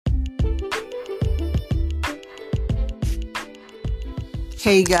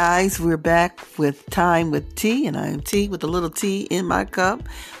Hey guys, we're back with Time with Tea, and I am Tea with a little tea in my cup.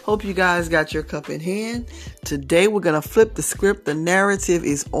 Hope you guys got your cup in hand. Today we're going to flip the script. The narrative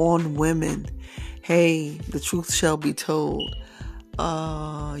is on women. Hey, the truth shall be told.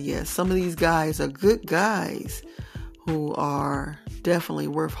 Yes, some of these guys are good guys who are definitely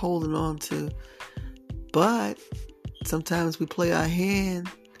worth holding on to. But sometimes we play our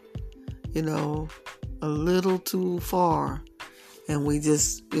hand, a little too far. And we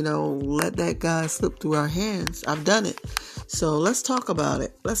just, let that guy slip through our hands. I've done it. So let's talk about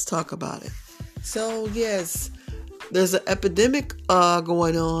it. So, yes, there's an epidemic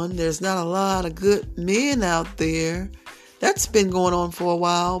going on. There's not a lot of good men out there. That's been going on for a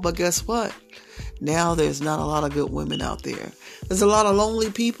while. But guess what? Now there's not a lot of good women out there. There's a lot of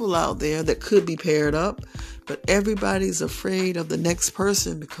lonely people out there that could be paired up. But everybody's afraid of the next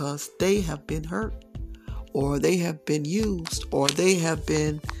person because they have been hurt, or they have been used, or they have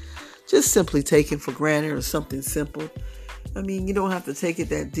been just simply taken for granted, or something simple. I mean, you don't have to take it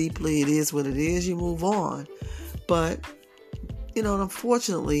that deeply. It is what it is. You move on. But,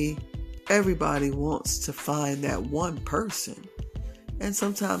 unfortunately, everybody wants to find that one person. And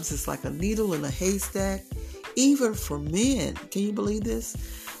sometimes it's like a needle in a haystack, even for men. Can you believe this?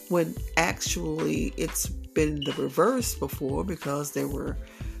 When actually it's been the reverse before, because there were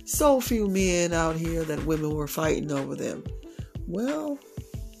so few men out here that women were fighting over them. Well,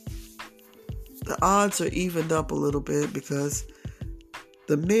 the odds are evened up a little bit because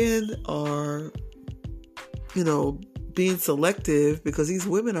the men are, being selective because these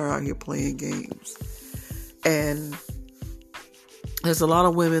women are out here playing games. And there's a lot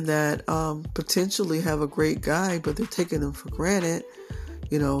of women that potentially have a great guy, but they're taking him for granted.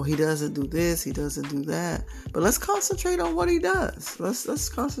 He doesn't do this, he doesn't do that. But let's concentrate on what he does. Let's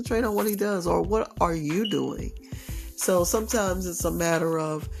concentrate on what he does, or what are you doing? So sometimes it's a matter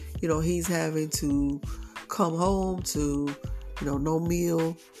of, he's having to come home to, no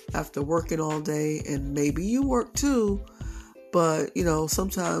meal after working all day, and maybe you work too. But,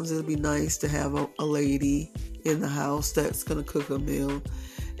 sometimes it'll be nice to have a lady in the house that's going to cook a meal.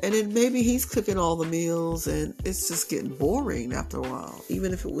 And then maybe he's cooking all the meals and it's just getting boring after a while.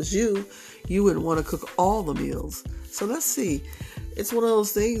 Even if it was you wouldn't want to cook all the meals. So let's see. It's one of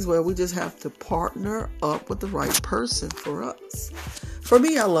those things where we just have to partner up with the right person for us. For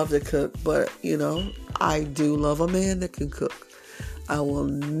me, I love to cook, but, I do love a man that can cook. I will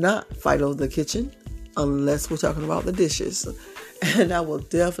not fight over the kitchen unless we're talking about the dishes. And I will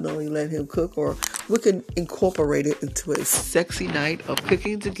definitely let him cook, or we can incorporate it into a sexy night of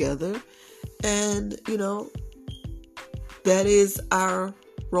cooking together. And, that is our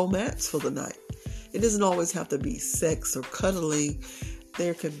romance for the night. It doesn't always have to be sex or cuddling.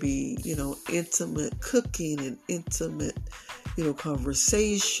 There can be, intimate cooking and intimate,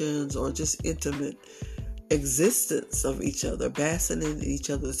 conversations, or just intimate existence of each other, basking in each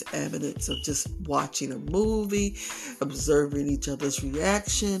other's eminence of just watching a movie, observing each other's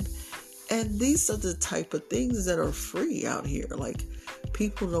reaction. And these are the type of things that are free out here. Like,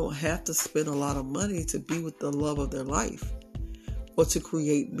 people don't have to spend a lot of money to be with the love of their life, or to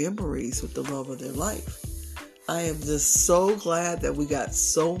create memories with the love of their life. I am just so glad that we got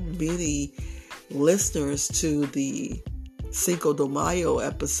so many listeners to the Cinco de Mayo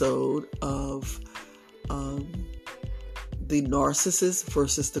episode of the narcissist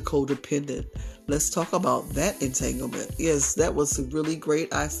versus the codependent. Let's talk about that entanglement. Yes, that was really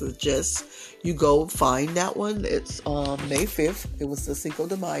great. I suggest you go find that one. It's on May 5th. It was the Cinco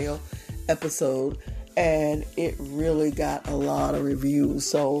de Mayo episode, and it really got a lot of reviews.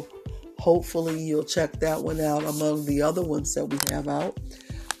 So hopefully you'll check that one out among the other ones that we have out.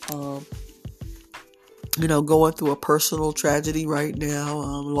 Going through a personal tragedy right now.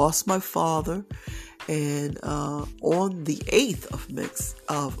 Lost my father. And on the 8th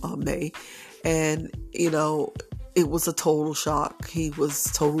of May, and it was a total shock. He was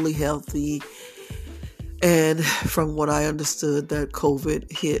totally healthy, and from what I understood, that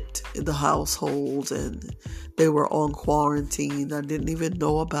COVID hit the household, and they were on quarantine. I didn't even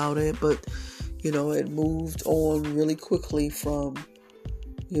know about it, but it moved on really quickly from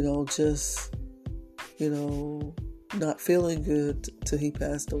just not feeling good till he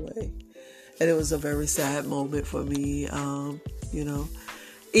passed away. And it was a very sad moment for me,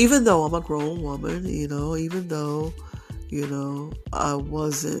 even though I'm a grown woman, even though, I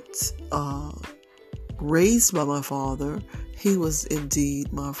wasn't raised by my father, he was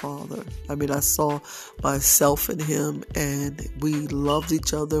indeed my father. I mean, I saw myself in him, and we loved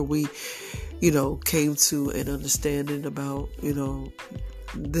each other. We, came to an understanding about,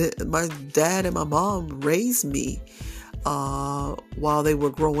 my dad and my mom raised me. while they were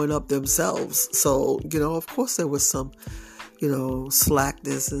growing up themselves. So, of course there was some,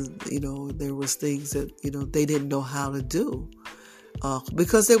 slackness, and, there was things that, they didn't know how to do,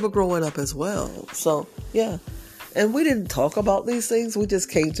 because they were growing up as well. So, yeah. And we didn't talk about these things. We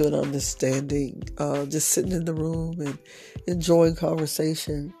just came to an understanding, just sitting in the room and enjoying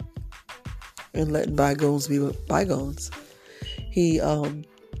conversation and letting bygones be bygones. He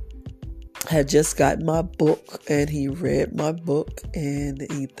had just gotten my book, and he read my book, and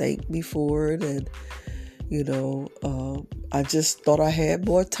he thanked me for it. And, I just thought I had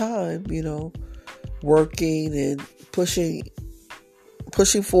more time, working and pushing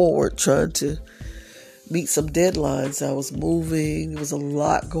forward, trying to meet some deadlines. I was moving. There was a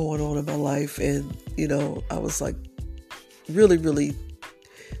lot going on in my life. And, I was like really, really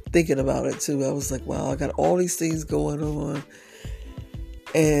thinking about it too. I was like, wow, I got all these things going on,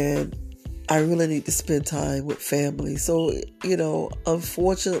 and I really need to spend time with family. So,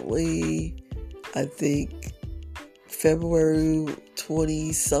 unfortunately, I think February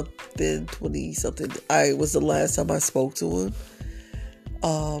 20-something, I was the last time I spoke to him.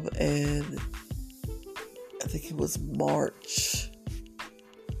 And I think it was March,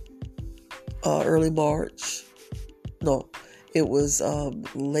 early March. No, it was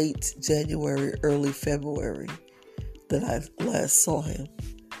late January, early February that I last saw him.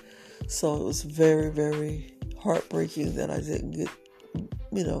 So it was very, very heartbreaking that I didn't get,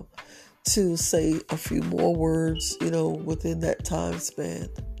 to say a few more words, within that time span.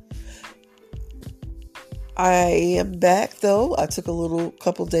 I am back though. I took a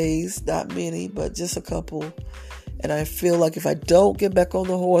couple days, not many, but just a couple. And I feel like if I don't get back on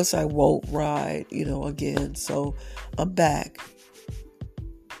the horse, I won't ride, again. So I'm back.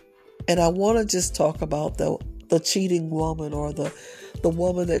 And I want to just talk about the cheating woman, or the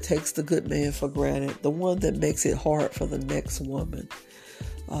woman that takes the good man for granted, the one that makes it hard for the next woman.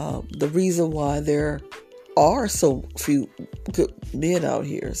 The reason why there are so few good men out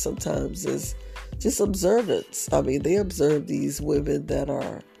here sometimes is just observance. I mean, they observe these women that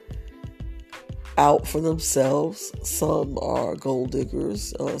are out for themselves. Some are gold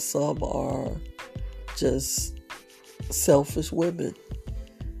diggers. Some are just selfish women.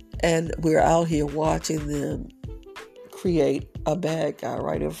 And we're out here watching them create a bad guy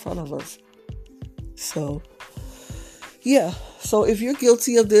right in front of us. So, yeah. So if you're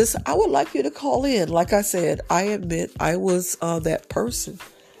guilty of this, I would like you to call in. Like I said, I admit I was that person.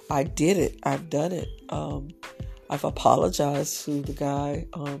 I did it. I've done it. I've apologized to the guy.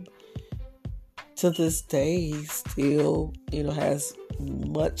 To this day, he still, has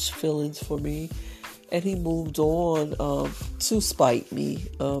much feelings for me. And he moved on to spite me.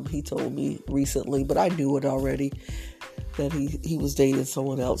 He told me recently, but I knew it already, that he was dating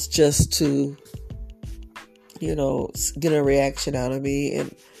someone else just to, get a reaction out of me.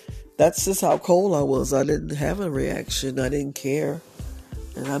 And that's just how cold I was. I didn't have a reaction. I didn't care.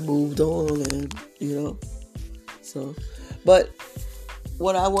 And I moved on, and, so. But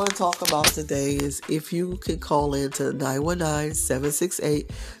what I want to talk about today is if you can call in to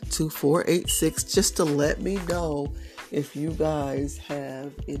 919-768-2486 just to let me know if you guys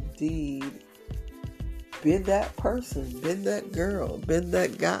have indeed been that person, been that girl, been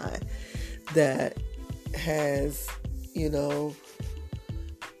that guy that has,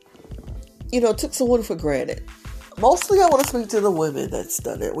 took someone for granted. Mostly I want to speak to the women that's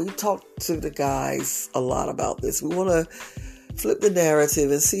done it. We talk to the guys a lot about this. We want to flip the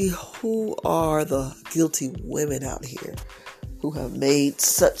narrative and see who are the guilty women out here who have made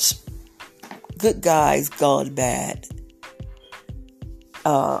such good guys gone bad.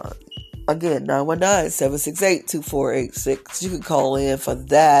 Again, 919-768-2486. You can call in for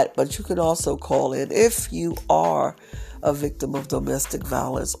that, but you can also call in if you are a victim of domestic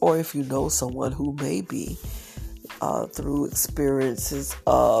violence, or if you know someone who may be, through experiences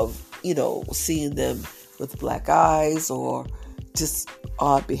of, seeing them with black eyes, or just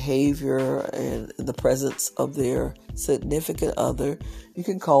odd behavior and in the presence of their significant other. You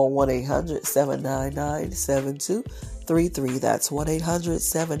can call 1-800-799-7233. That's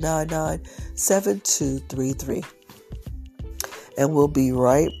 1-800-799-7233. And we'll be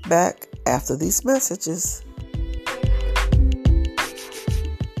right back after these messages.